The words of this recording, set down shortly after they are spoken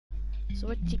So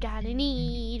what you gotta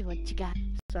need? What you got?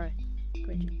 Sorry,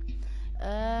 cringing.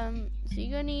 So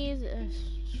you're gonna need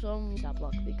some that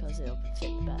block because it'll fit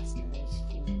the best.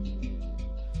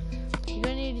 You're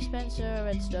gonna need a dispenser,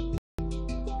 redstone,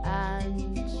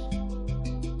 and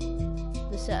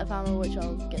the set of ammo, which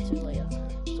I'll get to later.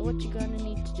 So what you're gonna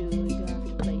need to do, you're gonna have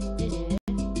to place this here.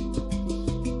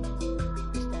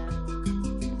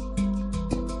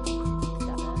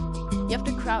 You have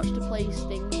to crouch to place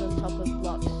things on top of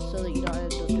blocks so that you don't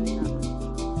end up doing that.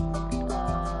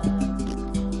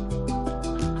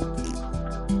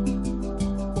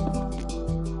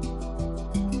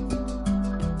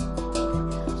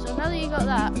 So now that you got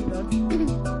that done,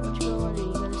 what you're going to do,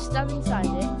 you're going to stand inside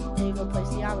it, then you're going to place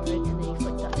the armor in, and then you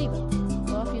flick that lever.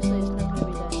 So obviously it's not going to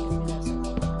be there, it's going to be there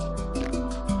somewhere.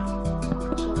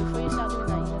 So before you start doing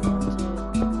that, you're going to want to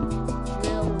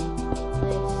drill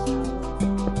this.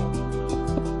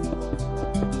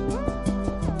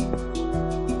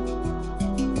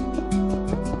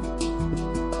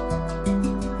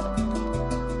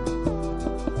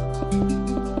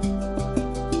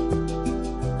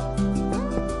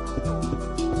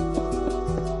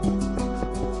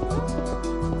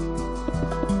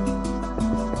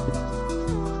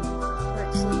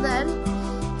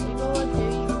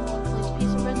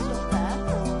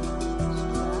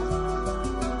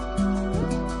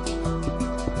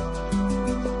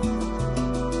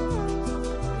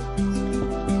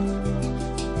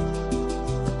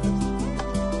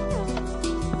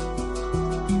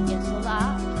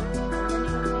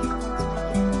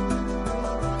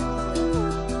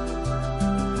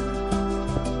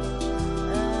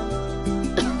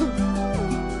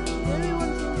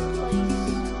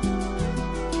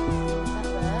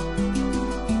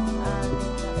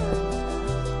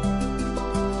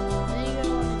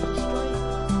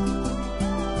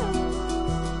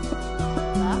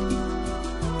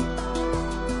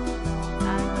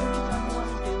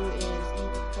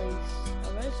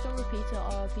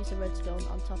 Or a piece of redstone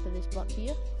on top of this block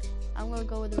here. I'm going to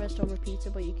go with the redstone repeater,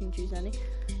 but you can choose any.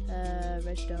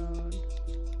 Redstone,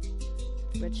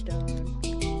 redstone,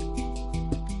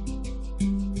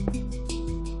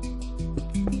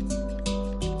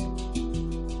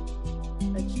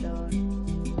 redstone, destroyed,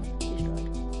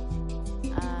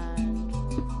 and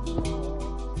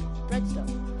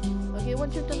redstone. Okay,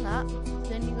 once you've done that,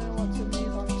 then you're going to want to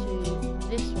move on to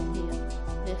this one here.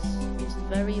 This is a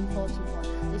very important one.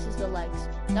 This is the legs.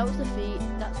 That was the feet,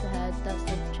 that's the head, that's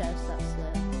the chest, that's the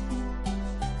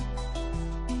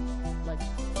legs.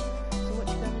 So what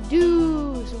you're gonna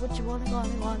do, so what you gonna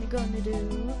do,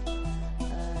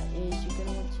 is you're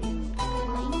gonna want to place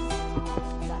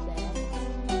that there.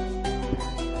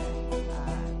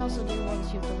 And also do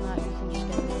once you've done that, you can just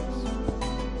get this.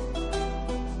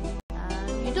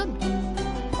 And you're done.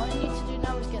 All you need to do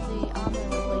now is get the armor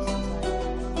and place inside.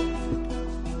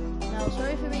 Now,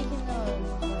 sorry for making the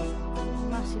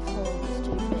massive hole that's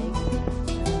too big.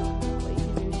 What you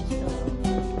can do is just fill it up.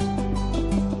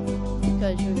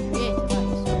 Because you're creative, aren't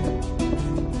you?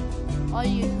 So all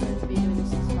you're going to be doing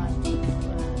this is like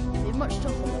it's much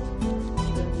tougher though.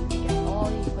 You're going to need to get all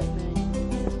the equipment,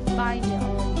 find it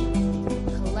all,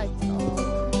 collect it all.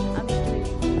 I'm just doing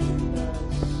it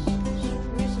because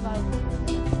screw survival for a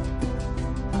minute.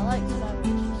 I like survival.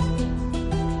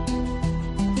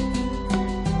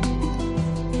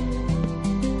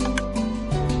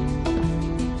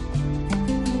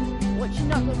 What you're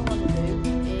not going to want to do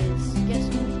is get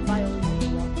some biology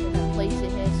block and then place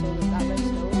it here so that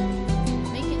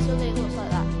redstone, make it so that it looks like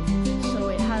that, so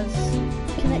it has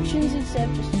connections instead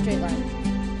of just a straight line.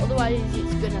 Otherwise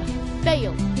it's going to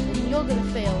fail, and you're going to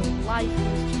fail, and life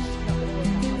is just not going to work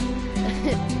out.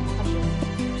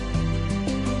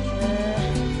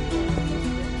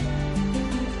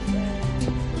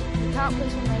 You can't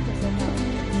place one there because they're not.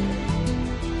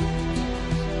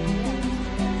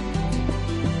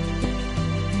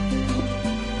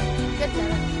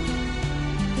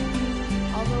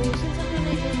 Although since I've done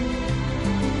it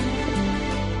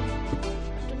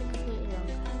completely wrong.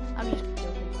 I'm just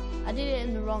joking. I did it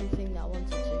in the wrong thing that I wanted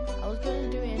to. I was going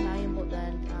to do it in iron, but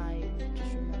then I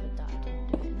just remembered that I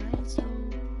didn't do it in iron, so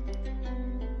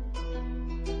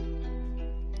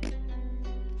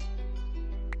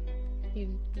you're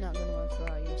not going to want to throw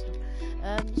out your stuff.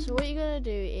 So what you're going to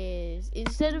do is,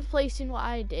 instead of placing what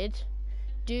I did,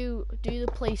 do the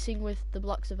placing with the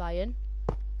blocks of iron.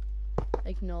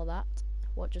 Ignore that,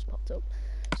 what just popped up.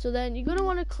 So then you're going to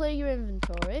want to clear your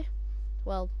inventory,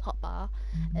 well, hotbar,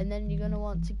 and then you're going to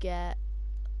want to get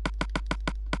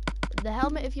the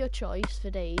helmet of your choice for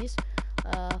days,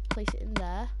 place it in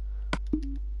there.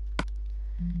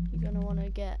 You're going to want to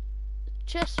get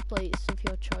chest plates of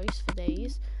your choice for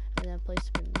days, and then place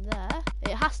them in there. It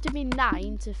has to be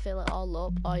 9 to fill it all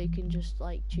up, or you can just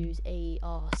like choose 8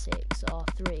 or 6 or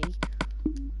 3.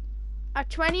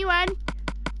 21.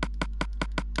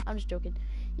 I'm just joking.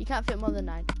 You can't fit more than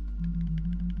 9.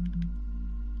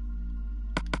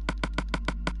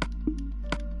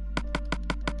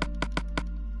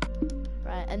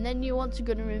 Right, and then you want to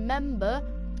go and remember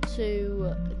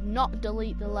to not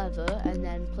delete the lever and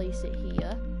then place it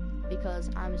here, because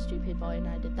I'm a stupid boy and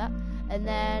I did that. And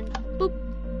then boop.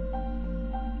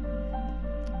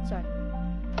 Sorry.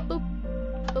 Boop.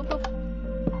 Boop boop.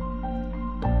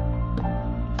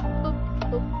 Boop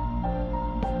boop.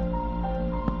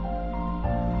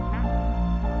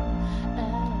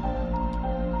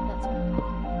 That's it.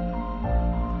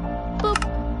 Boop.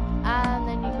 And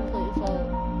then you completely fall.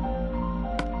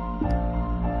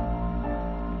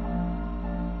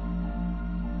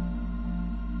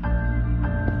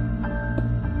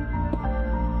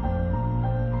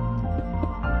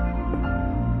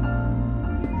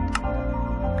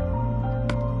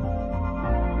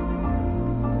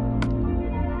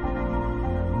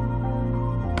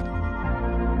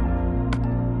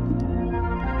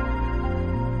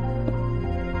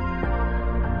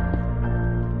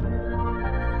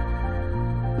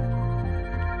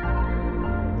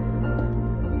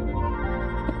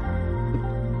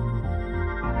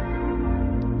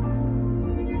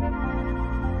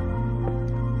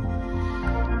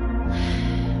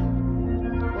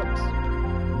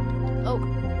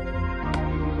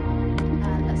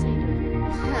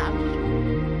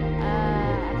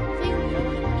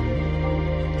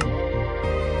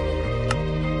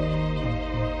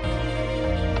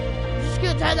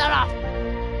 Turn that off. So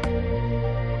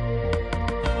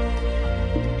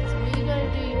what you're gonna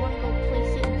do, you want to go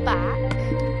place it back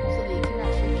so that you can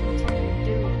actually continue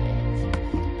doing it.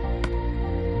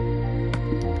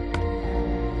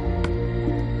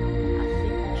 I think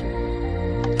that should work.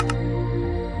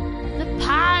 The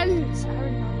pants are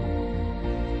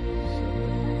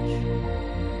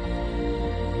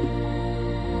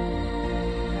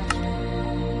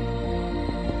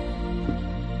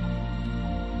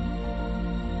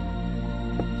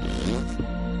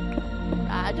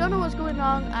I don't know what's going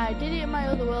on. I did it in my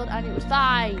other world and it was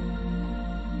fine.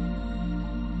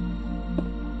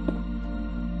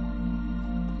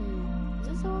 Is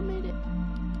this how I made it?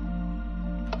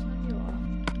 Turn you off.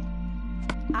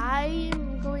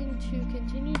 I'm going to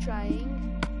continue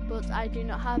trying, but I do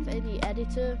not have any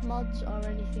editor mods or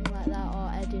anything like that, or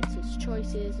editor's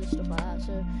choices and stuff like that.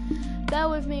 So bear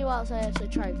with me whilst I actually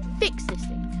try and fix this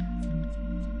thing.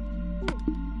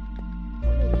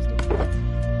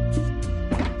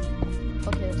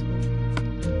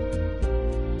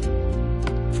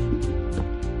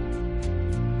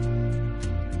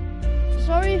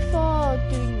 Sorry for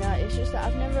doing that, it's just that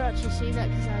I've never actually seen that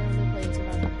because I only played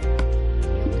Survivor. The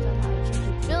only time I actually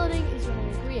do building is when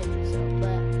I'm creating, so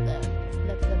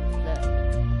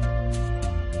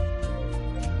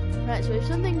Right, so if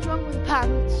something's wrong with the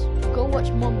pants, go watch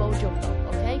Mumbo Jumbo,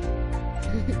 okay?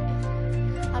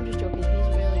 I'm just joking,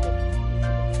 he's really good.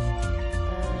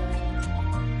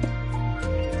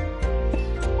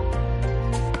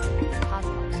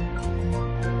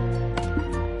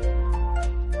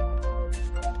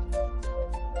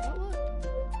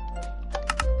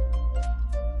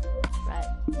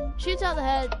 Shoot out the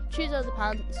head, shoot out the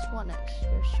pants. What next?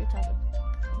 Go shoot out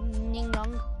the ning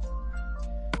dong.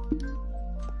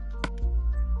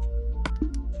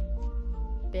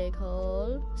 Big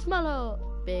hole, small hole,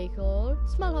 big hole,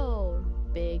 small hole,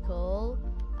 big hole,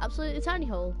 absolutely tiny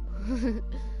hole.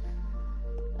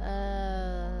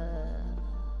 I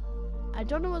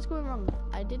don't know what's going wrong.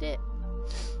 I did it.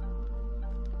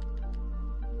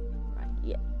 Right,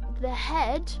 yeah. The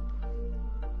head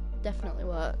definitely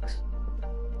works.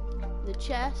 The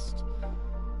chest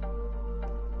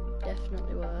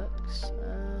definitely works.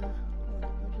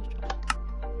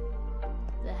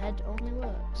 The head only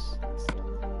works. That's the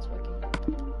only thing that's working.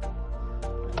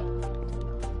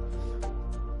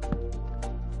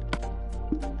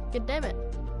 God damn it.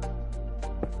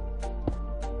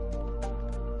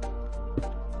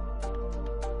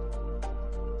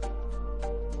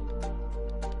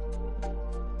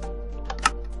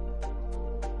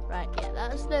 Right, yeah,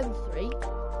 that's them 3.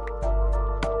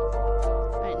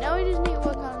 Now we just need to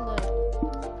work on the...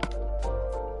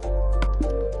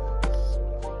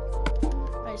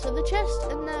 Right, so the chest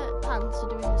and the pants are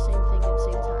doing the same thing at the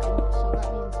same time, so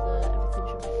that means that everything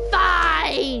should be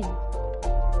fine!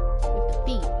 With the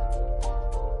feet.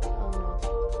 Oh no.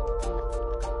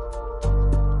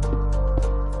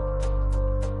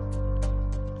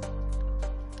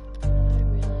 I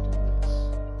really done this.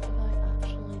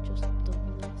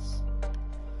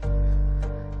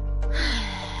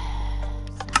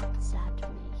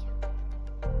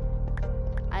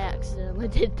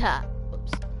 did that.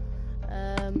 Oops.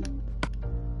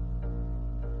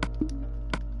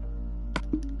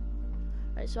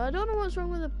 Right, so I don't know what's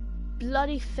wrong with the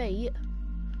bloody feet.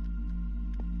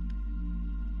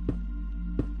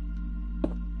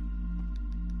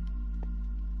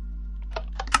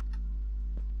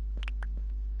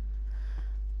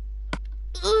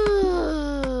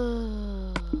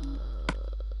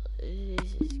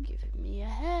 This is giving me a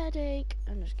headache.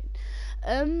 I'm just kidding.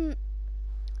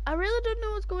 I really don't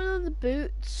know what's going on with the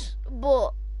boots,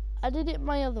 but I did it in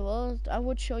my other world. I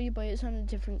would show you, but it's on a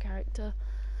different character.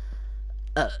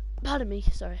 Pardon me,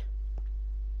 sorry.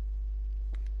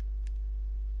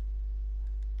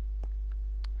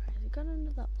 Right, has it gone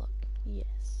under that block?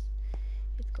 Yes.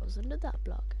 It goes under that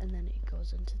block, and then it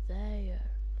goes into there.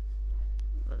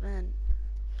 But then,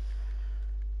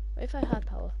 what if I had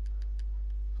power?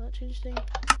 Will that change things?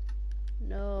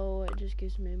 No, it just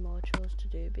gives me more chores to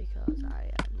do because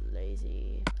I am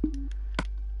lazy.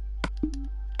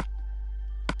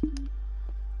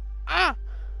 Ah!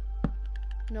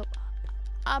 Nope.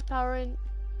 Powering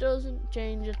doesn't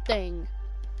change a thing.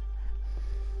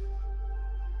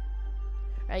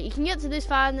 Right, you can get to this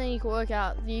far and then you can work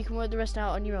the rest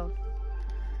out on your own.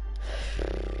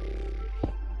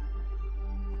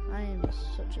 I am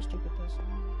such a stupid person.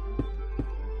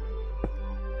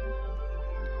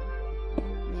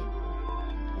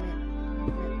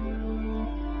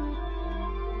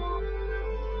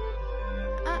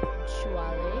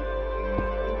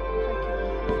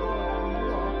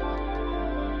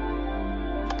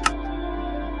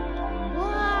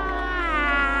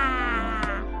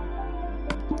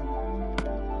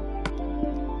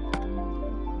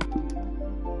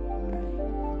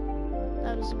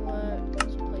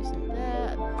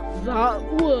 That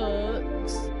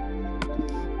works.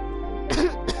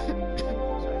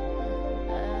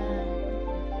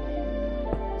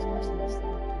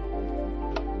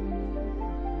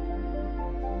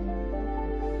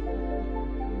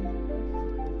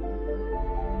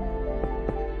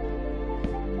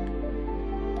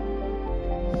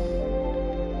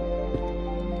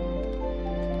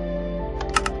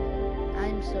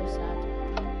 I'm so sad.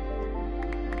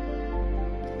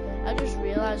 I just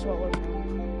realized what we're doing.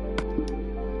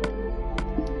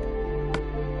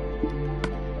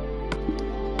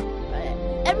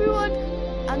 Everyone,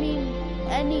 I mean,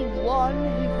 anyone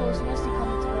who posts nasty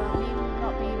comments about me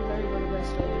not being very good at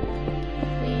wrestling,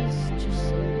 please just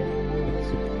say it.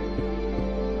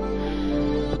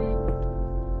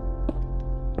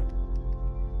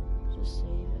 Just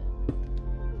save it.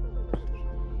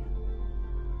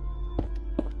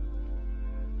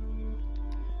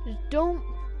 Just don't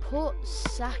put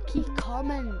sacky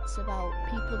comments about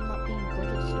people not being good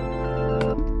at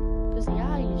stuff. Because they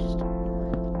are, you just don't.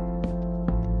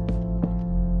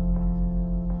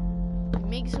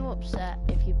 Makes them upset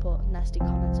if you put nasty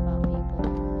comments about people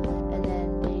and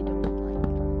then they don't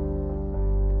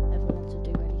ever want to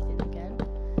do anything again,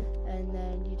 and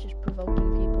then you're just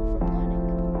provoking people from learning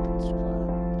and stuff like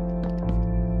that.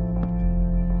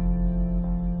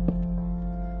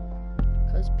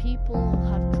 Because people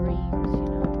have dreams, you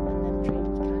know, and them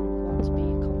dreams kind of want to be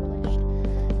accomplished,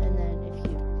 and then if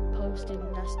you're posting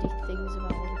nasty things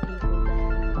about other people,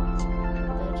 then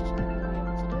they're just not going to be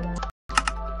able to do it.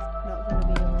 Not going to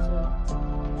be able to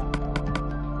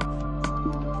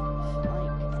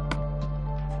like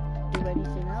do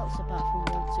anything else apart from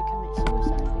want to commit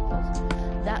suicide, because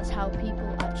that's how people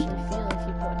actually feel if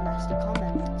you put nasty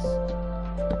comments.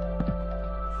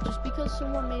 Just because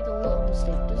someone made a little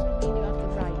mistake doesn't mean you have the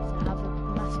right to have a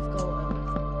massive go at them.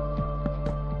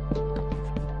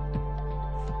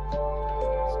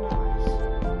 It's not nice.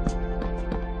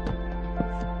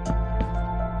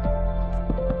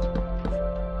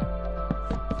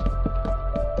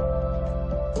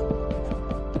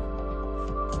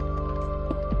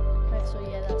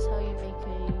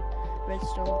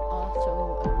 Redstone auto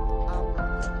armor.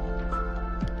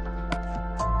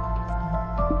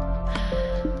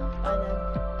 Bye then.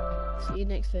 See you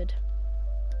next vid.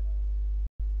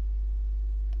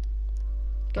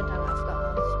 Good night, I've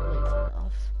got